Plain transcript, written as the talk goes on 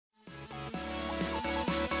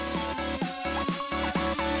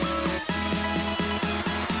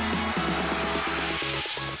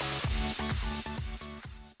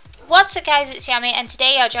What's up guys, it's Yami and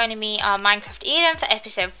today you're joining me on Minecraft Eden for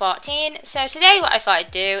episode 14. So today what I thought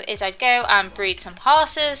I'd do is I'd go and breed some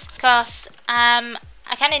horses because I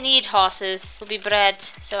kind of need horses to be bred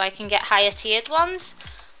so I can get higher tiered ones.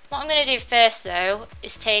 What I'm going to do first though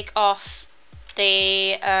is take off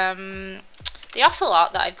the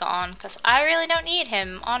ocelot that I've got on because I really don't need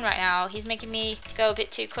him on right now. He's making me go a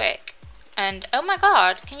bit too quick. And oh my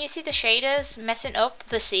god, can you see the shaders messing up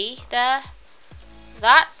the sea there?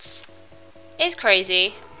 That is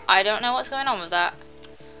crazy. I don't know what's going on with that.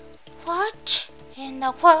 What in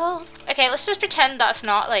the world? Okay, let's just pretend that's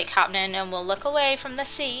not like happening and we'll look away from the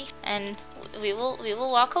sea and we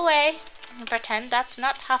will walk away and pretend that's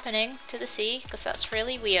not happening to the sea because that's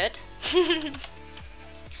really weird.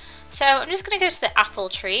 So I'm just going to go to the apple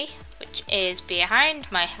tree, which is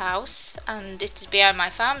behind my house and it is behind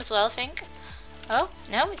my farm as well, I think. Oh,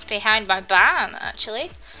 no, it's behind my barn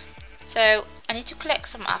actually. So I need to collect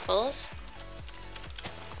some apples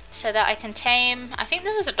so that I can tame. I think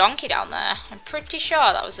there was a donkey down there. I'm pretty sure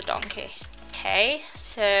that was a donkey. Okay,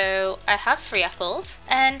 so I have 3 apples.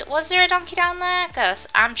 And was there a donkey down there? Because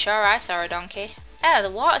I'm sure I saw a donkey. Oh,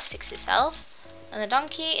 the water's fixed itself. And the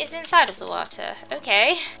donkey is inside of the water.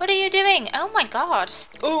 Okay. What are you doing? Oh my god.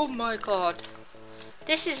 Oh my god.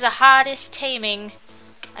 This is the hardest taming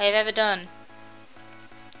I have ever done.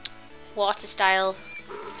 Water style.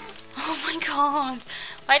 Oh my god.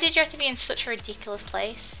 Why did you have to be in such a ridiculous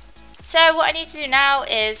place? So what I need to do now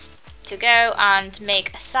is to go and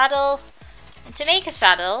make a saddle. And to make a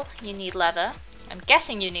saddle, you need leather. I'm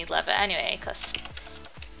guessing you need leather anyway, because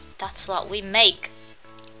that's what we make.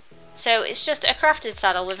 So it's just a crafted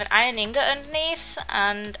saddle with an iron ingot underneath.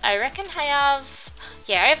 And I reckon I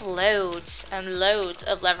have loads and loads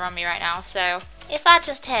of leather on me right now. So if I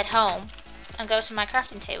just head home and go to my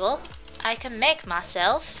crafting table, I can make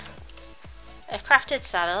myself a crafted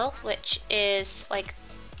saddle, which is like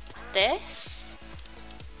this,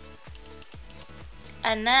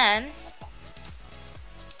 and then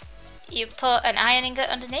you put an iron ingot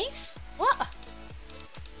underneath. What?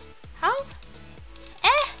 How?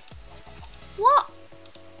 What?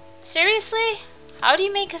 Seriously? How do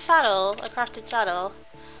you make a saddle, a crafted saddle?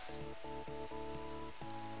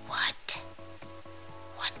 What?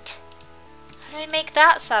 How do I make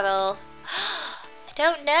that saddle? I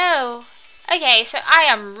don't know. Okay, so I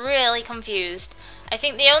am really confused. I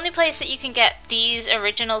think the only place that you can get these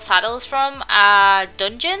original saddles from are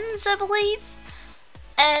dungeons, I believe.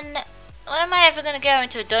 And when am I ever going to go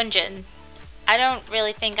into a dungeon? I don't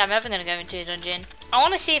really think I'm ever going to go into a dungeon. I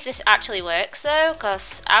want to see if this actually works though,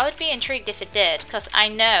 because I would be intrigued if it did, because I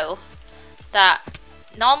know that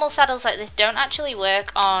normal saddles like this don't actually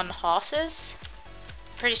work on horses.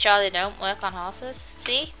 Pretty sure they don't work on horses.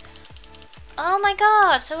 See? Oh my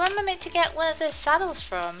god, so where am I meant to get one of those saddles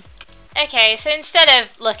from? Okay, so instead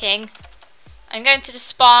of looking, I'm going to just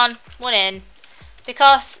spawn one in.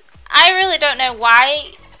 Because I really don't know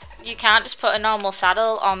why you can't just put a normal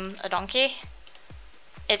saddle on a donkey.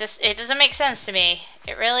 It doesn't make sense to me.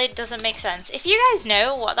 It really doesn't make sense. If you guys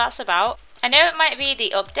know what that's about, I know it might be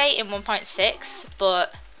the update in 1.6,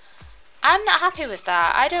 but I'm not happy with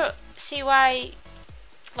that. I don't see why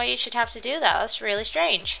you should have to do that. That's really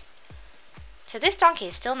strange. So this donkey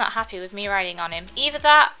is still not happy with me riding on him. Either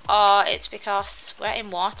that or it's because we're in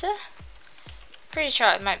water. Pretty sure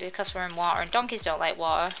it might be because we're in water and donkeys don't like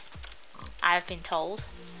water, I've been told.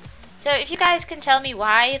 So if you guys can tell me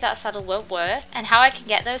why that saddle won't work and how I can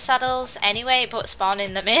get those saddles anyway but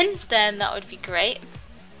spawning them in, then that would be great.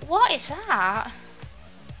 What is that?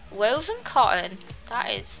 Woven cotton. That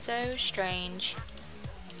is so strange.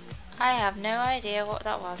 I have no idea what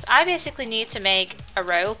that was. I basically need to make a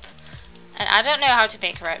rope. And I don't know how to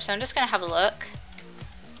make a rope, so I'm just going to have a look.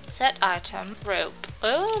 Set item, rope.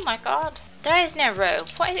 Oh my god. There is no rope.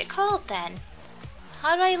 What is it called then?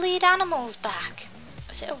 How do I lead animals back?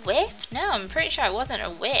 Is it a whip? No, I'm pretty sure it wasn't a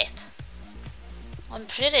whip. I'm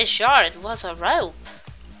pretty sure it was a rope.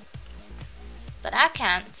 But I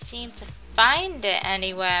can't seem to find it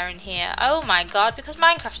anywhere in here. Oh my god, because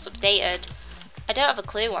Minecraft's updated, I don't have a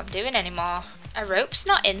clue what I'm doing anymore. A rope's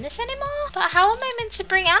not in this anymore? But how am I meant to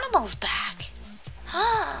bring animals back?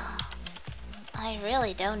 I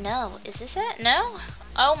really don't know. Is this it? No?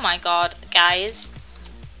 Oh my god, guys.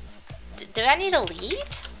 Do I need a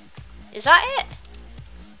lead? Is that it?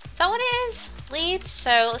 Is that what it is? Lead?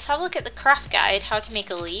 So let's have a look at the craft guide, how to make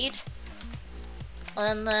a lead.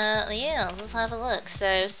 And yeah, let's have a look.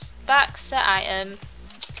 So back set item,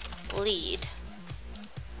 lead.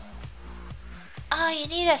 Oh, you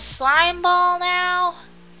need a slime ball now?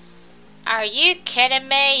 Are you kidding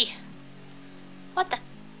me? What the?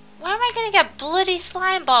 Where am I gonna get bloody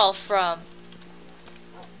slime ball from?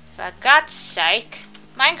 For God's sake.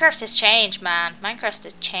 Minecraft has changed, man. Minecraft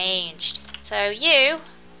has changed. So you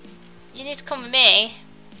need to come with me.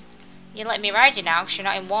 You let me ride you now because you're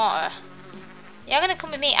not in water. You're gonna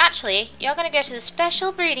come with me. Actually, you're gonna go to the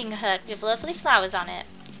special breeding hut with lovely flowers on it.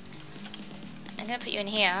 I'm gonna put you in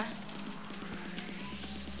here.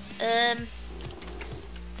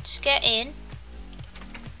 Just get in.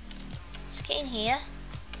 Just get in here.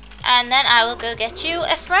 And then I will go get you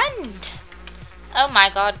a friend. Oh my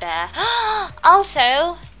god, bear. Also,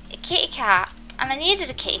 a kitty cat. And I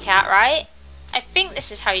needed a kitty cat, right? I think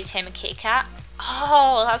this is how you tame a kitty cat.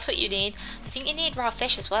 Oh, that's what you need. I think you need raw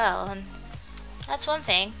fish as well. And that's one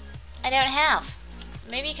thing I don't have.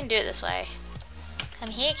 Maybe you can do it this way.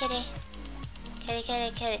 Come here, kitty. Kitty,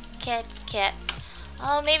 kitty, kitty, cat, cat.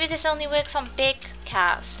 Oh, maybe this only works on big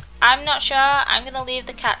cats. I'm not sure. I'm gonna leave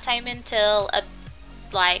the cat timing till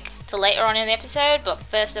later on in the episode. But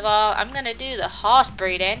first of all, I'm gonna do the horse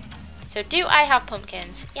breeding. So, do I have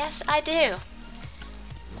pumpkins? Yes, I do.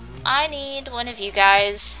 I need one of you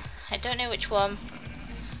guys. I don't know which one.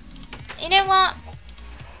 You know what?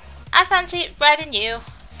 I fancy riding you,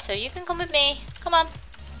 so you can come with me. Come on.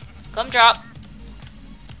 Come drop.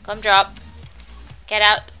 Come drop. Get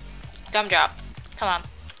out. Gumdrop. Come on.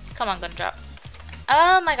 Come on, Gumdrop.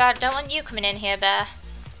 Oh my god, don't want you coming in here, bear.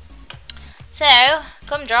 So,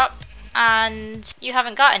 Gumdrop, and you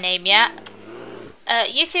haven't got a name yet.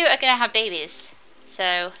 You two are gonna have babies.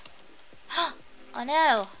 So, oh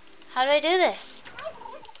no. How do I do this?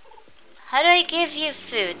 How do I give you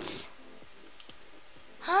foods?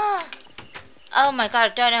 Oh my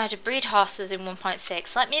god, I don't know how to breed horses in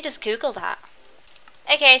 1.6. Let me just Google that.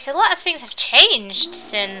 Okay, so a lot of things have changed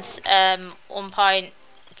since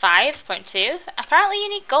 1.5.2. Apparently you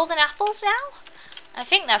need golden apples now? I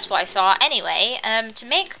think that's what I saw. Anyway, to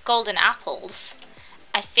make golden apples,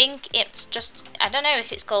 I think it's just, I don't know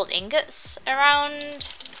if it's gold ingots around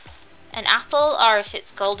an apple or if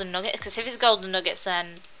it's golden nuggets, because if it's golden nuggets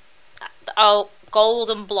then, oh,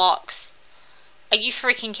 golden blocks. Are you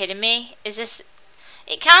freaking kidding me? Is this,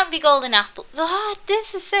 it can't be golden apple. Oh,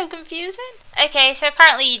 this is so confusing. Okay, so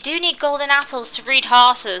apparently you do need golden apples to breed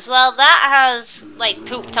horses. Well, that has, like,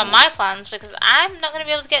 pooped on my plans because I'm not going to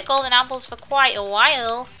be able to get golden apples for quite a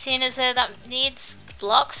while, seeing as though that needs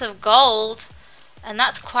blocks of gold. And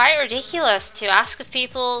that's quite ridiculous to ask of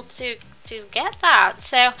people to get that.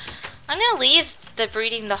 So I'm going to leave the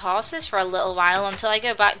breeding the horses for a little while until I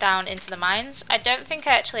go back down into the mines. I don't think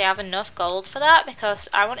I actually have enough gold for that because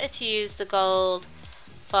I wanted to use the gold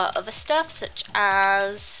for other stuff such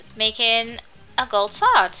as making a gold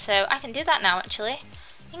sword. So I can do that now actually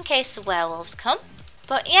in case the werewolves come.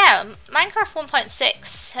 But yeah, Minecraft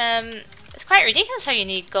 1.6, it's quite ridiculous how you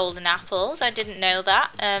need golden apples. I didn't know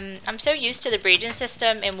that. I'm so used to the breeding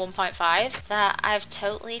system in 1.5 that I've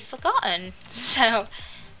totally forgotten. So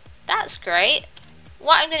that's great.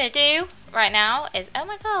 What I'm going to do right now is, oh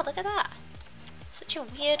my god, look at that. Such a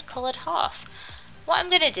weird coloured horse. What I'm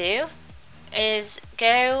going to do is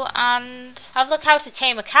go and have a look how to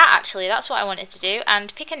tame a cat actually. That's what I wanted to do.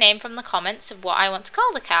 And pick a name from the comments of what I want to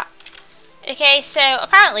call the cat. Okay, so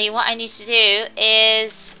apparently what I need to do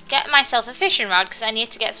is get myself a fishing rod because I need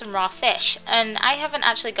to get some raw fish. And I haven't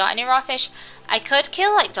actually got any raw fish. I could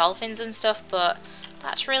kill like dolphins and stuff, but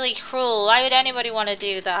that's really cruel. Why would anybody want to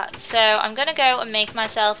do that? So I'm going to go and make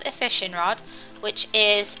myself a fishing rod, which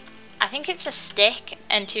is, I think it's a stick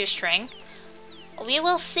and 2 string. We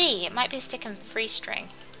will see. It might be a stick and 3 string.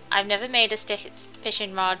 I've never made a stick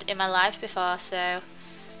fishing rod in my life before, so...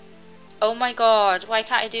 Oh my god, why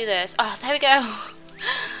can't I do this? Oh, there we go.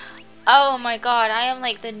 Oh my god, I am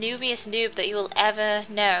like the noobiest noob that you will ever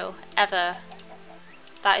know. Ever.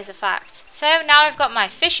 That is a fact. So now I've got my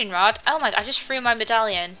fishing rod. Oh my god, I just threw my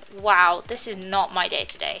medallion. Wow, this is not my day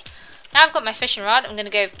today. Now I've got my fishing rod, I'm going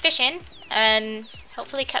to go fishing and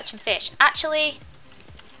hopefully catch some fish. Actually,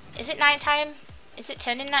 is it nighttime? Is it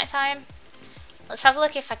turning nighttime? Let's have a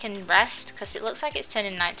look if I can rest, because it looks like it's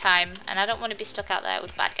turning nighttime and I don't want to be stuck out there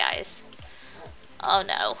with bad guys. Oh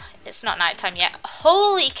no, it's not nighttime yet.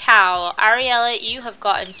 Holy cow, Ariella, you have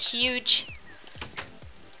gotten huge.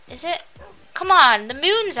 Is it? Come on, the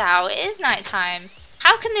moon's out. It is nighttime.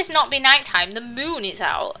 How can this not be nighttime? The moon is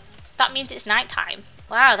out. That means it's nighttime.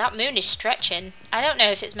 Wow, that moon is stretching. I don't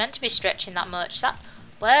know if it's meant to be stretching that much.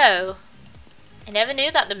 Whoa. I never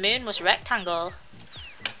knew that the moon was rectangle.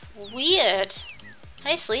 Weird.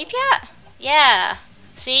 Can I sleep yet? Yeah.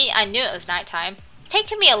 See, I knew it was nighttime. It's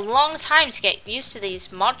taken me a long time to get used to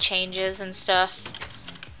these mod changes and stuff.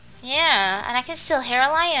 Yeah, and I can still hear a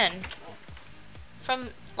lion from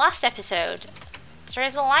last episode. There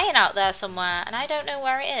is a lion out there somewhere, and I don't know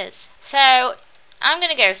where it is. So, I'm going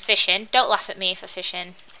to go fishing. Don't laugh at me for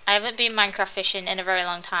fishing. I haven't been Minecraft fishing in a very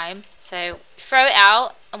long time. So, throw it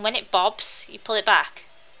out, and when it bobs, you pull it back.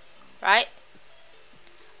 Right?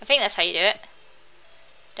 I think that's how you do it.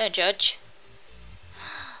 Don't judge.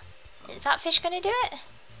 Is that fish going to do it?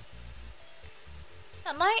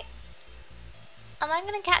 Am I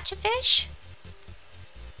going to catch a fish?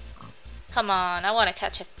 Come on, I want to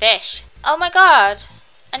catch a fish. Oh my god,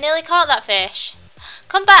 I nearly caught that fish.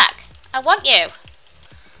 Come back, I want you.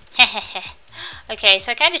 Hehehe. Okay,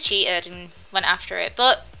 so I kind of cheated and went after it,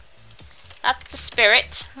 but that's the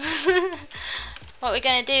spirit. What we're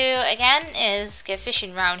going to do again is go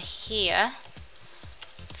fishing round here.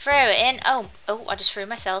 Throw it in. Oh, I just threw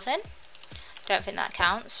myself in. Don't think that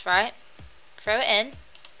counts, right? Throw it in.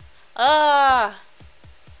 Oh!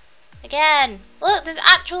 Again! Look, there's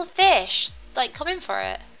actual fish, like, coming for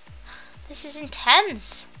it. This is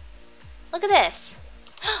intense. Look at this.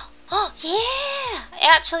 Oh, yeah! I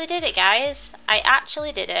actually did it, guys. I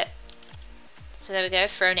actually did it. So there we go,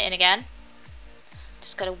 thrown it in again.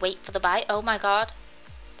 Just gotta wait for the bite. Oh my god.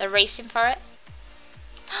 They're racing for it.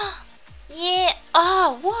 Yeah!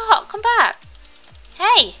 Oh, what? Come back.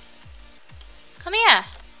 Hey! Come here.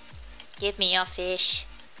 Give me your fish.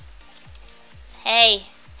 Hey.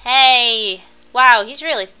 Hey! Wow, he's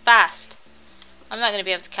really fast. I'm not going to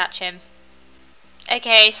be able to catch him.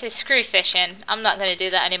 Okay, so screw fishing. I'm not going to do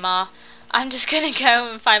that anymore. I'm just going to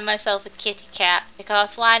go and find myself a kitty cat.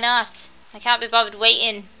 Because why not? I can't be bothered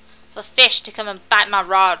waiting for fish to come and bite my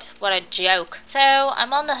rod. What a joke. So,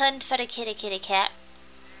 I'm on the hunt for a kitty cat.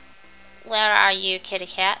 Where are you, kitty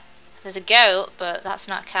cat? There's a goat, but that's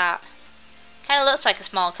not a cat. Kind of looks like a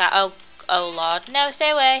small cat. Oh lord. No,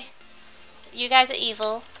 stay away. You guys are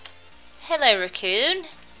evil. Hello, raccoon.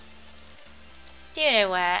 Do you know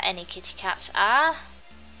where any kitty cats are?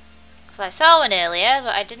 Because I saw one earlier,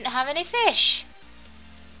 but I didn't have any fish.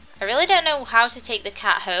 I really don't know how to take the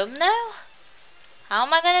cat home, though. How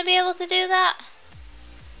am I going to be able to do that?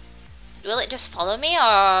 Will it just follow me,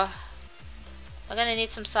 or we're going to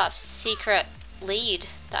need some sort of secret lead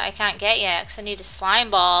that I can't get yet, because I need a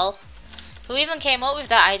slime ball. Who even came up with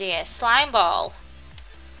that idea? Slime ball.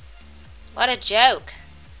 What a joke.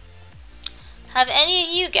 Have any of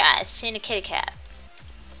you guys seen a kitty cat?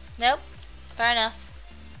 Nope. Fair enough.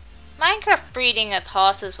 Minecraft breeding of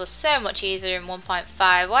horses was so much easier in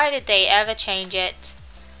 1.5. Why did they ever change it?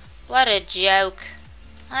 What a joke.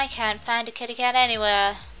 I can't find a kitty cat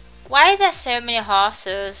anywhere. Why are there so many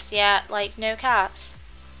horses, yet like no cats?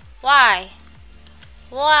 Why?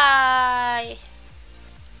 Why?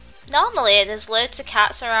 Normally there's loads of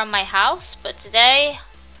cats around my house, but today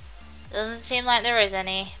doesn't seem like there is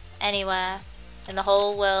any anywhere in the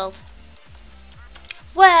whole world.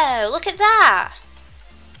 Whoa, look at that!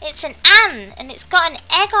 It's an ant and it's got an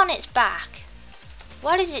egg on its back.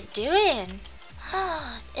 What is it doing?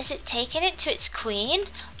 Is it taking it to its queen?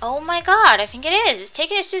 Oh my god, I think it is. It's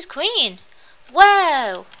taking it to its queen.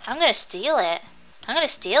 Whoa! I'm gonna steal it. I'm gonna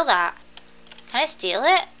steal that. Can I steal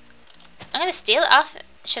it? I'm gonna steal it off.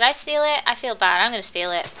 Should I steal it? I feel bad. I'm gonna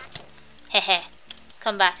steal it. Hehe.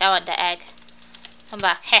 Come back. I want the egg. Come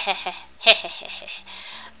back. Hehehe. Hehehe.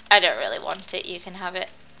 I don't really want it. You can have it.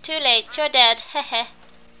 Too late. You're dead. Hehe.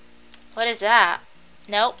 What is that?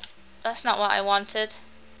 Nope. That's not what I wanted.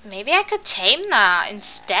 Maybe I could tame that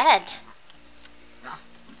instead.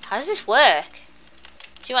 How does this work?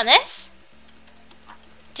 Do you want this?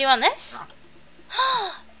 Do you want this?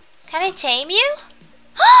 Can I tame you?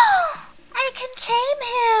 I can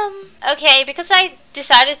tame him! Okay, because I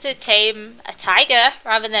decided to tame a tiger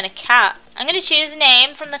rather than a cat, I'm going to choose a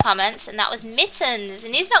name from the comments, and that was Mittens.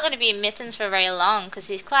 And he's not going to be Mittens for very long because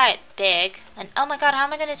he's quite big. And oh my god, how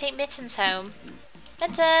am I going to take Mittens home?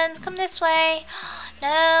 Mittens, come this way.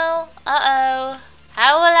 No. Uh-oh.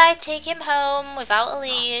 How will I take him home without a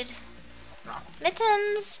lead?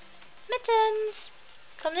 Mittens. Mittens.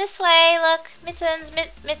 Come this way, look. Mittens,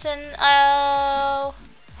 Mitten. Oh.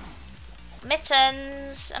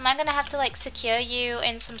 Mittens. Am I going to have to like secure you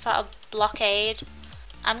in some sort of blockade?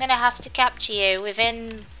 I'm going to have to capture you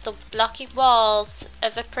within the blocky walls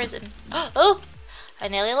of a prison. Oh, I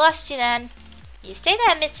nearly lost you then. You stay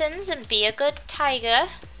there, Mittens, and be a good tiger.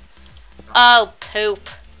 Oh, poop.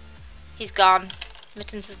 He's gone.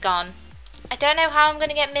 Mittens is gone. I don't know how I'm going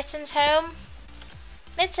to get Mittens home.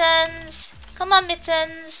 Mittens! Come on,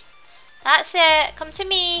 Mittens. That's it. Come to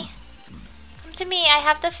me. Come to me. I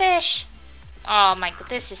have the fish. Oh my god,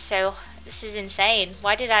 this is insane.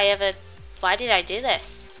 Why did I do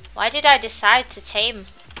this? Why did I decide to tame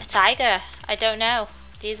a tiger? I don't know.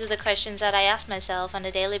 These are the questions that I ask myself on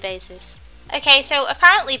a daily basis. Okay, so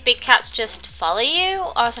apparently big cats just follow you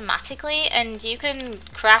automatically, and you can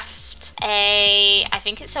craft I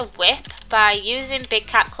think it's a whip by using big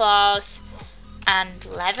cat claws and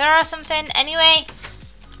leather or something. Anyway,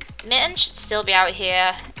 Mittens should still be out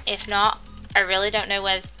here. If not, I really don't know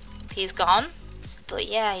where he's gone. But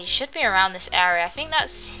yeah, he should be around this area. I think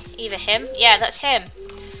that's either him. Yeah, that's him.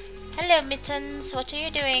 Hello Mittens, what are you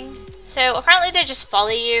doing? So apparently they just follow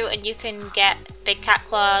you, and you can get big cat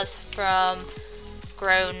claws from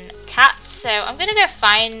grown cats. So I'm gonna go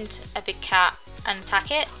find a big cat and attack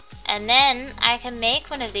it, and then I can make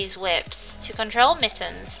one of these whips to control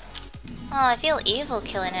Mittens. Oh, I feel evil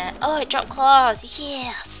killing it. Oh, it dropped claws.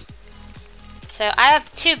 Yes. So I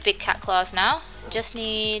have 2 big cat claws now. Just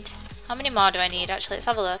need, how many more do I need? Actually, let's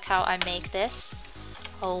have a look how I make this.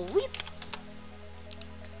 A whip.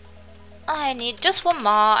 I need just 1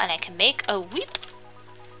 more and I can make a whip.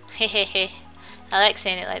 Hehehe. I like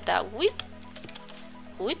saying it like that. Whip.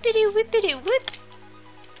 Whippity whippity whip.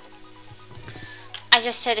 I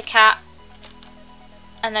just hit a cat.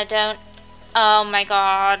 And I don't. Oh my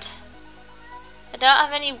god. I don't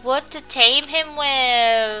have any wood to tame him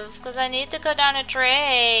with. Because I need to go down a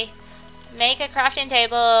tree. Make a crafting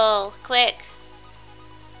table. Quick.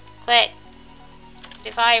 Quick.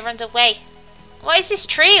 Before he runs away. What is this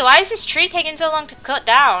tree? Why is this tree taking so long to cut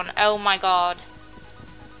down? Oh my god.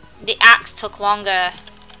 The axe took longer.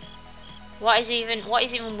 What is even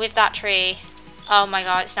with that tree? Oh my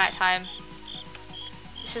god, it's night time.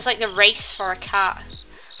 This is like the race for a cat.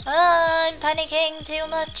 Oh, I'm panicking too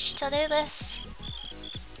much to do this.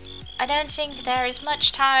 I don't think there is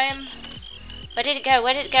much time. Where did it go?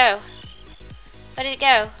 Where did it go? Where did it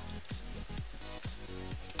go?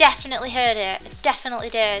 Definitely heard it. I definitely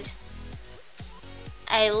did.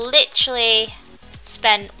 I literally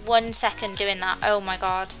spent 1 second doing that. Oh my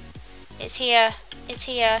god. It's here. It's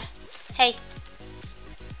here. Hey.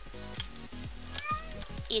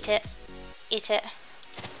 Eat it. Eat it.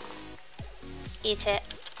 Eat it.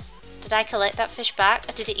 Did I collect that fish back,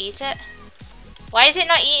 or did it eat it? Why is it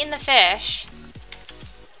not eating the fish?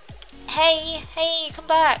 Hey, hey, come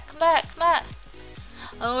back, come back, come back.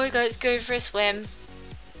 Oh my god, it's going for a swim.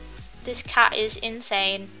 This cat is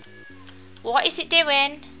insane. What is it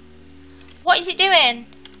doing? What is it doing?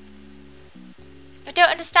 I don't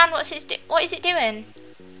understand what is it doing?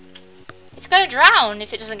 It's gonna drown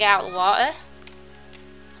if it doesn't get out of the water.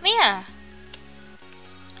 Come here.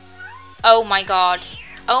 Oh my god.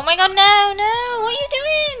 Oh my god, no, no, what are you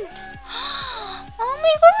doing? Oh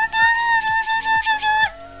my god, no, no, no, no, no,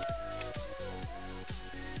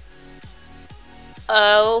 no.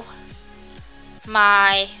 Oh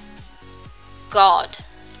my god.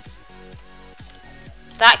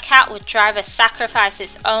 That cat would rather sacrifice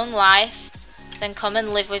its own life than come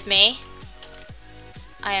and live with me.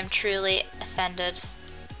 I am truly offended.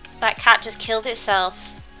 That cat just killed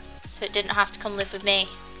itself so it didn't have to come live with me.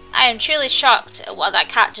 I am truly shocked at what that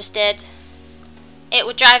cat just did. It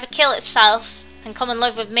would rather kill itself than come and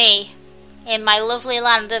live with me in my lovely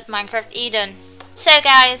land of Minecraft Eden. So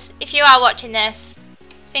guys, if you are watching this,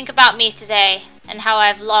 think about me today and how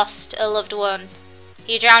I've lost a loved one.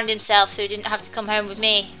 He drowned himself so he didn't have to come home with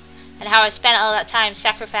me, and how I spent all that time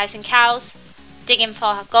sacrificing cows, digging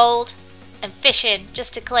for gold, and fishing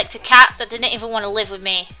just to collect a cat that didn't even want to live with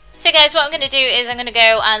me. So guys, what I'm going to do is I'm going to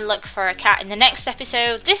go and look for a cat in the next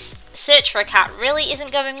episode. This search for a cat really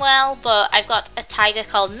isn't going well, but I've got a tiger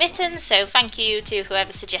called Mittens, so thank you to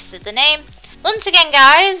whoever suggested the name. Once again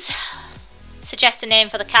guys, suggest a name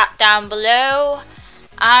for the cat down below,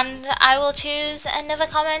 and I will choose another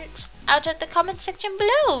comment out of the comment section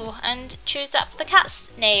below and choose that for the cat's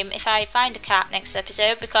name if I find a cat next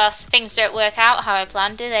episode, because things don't work out how I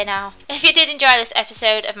planned, do they now? If you did enjoy this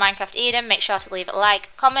episode of Minecraft Eden, make sure to leave a like,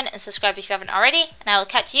 comment and subscribe if you haven't already, and I will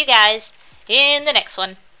catch you guys in the next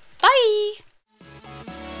one. Bye!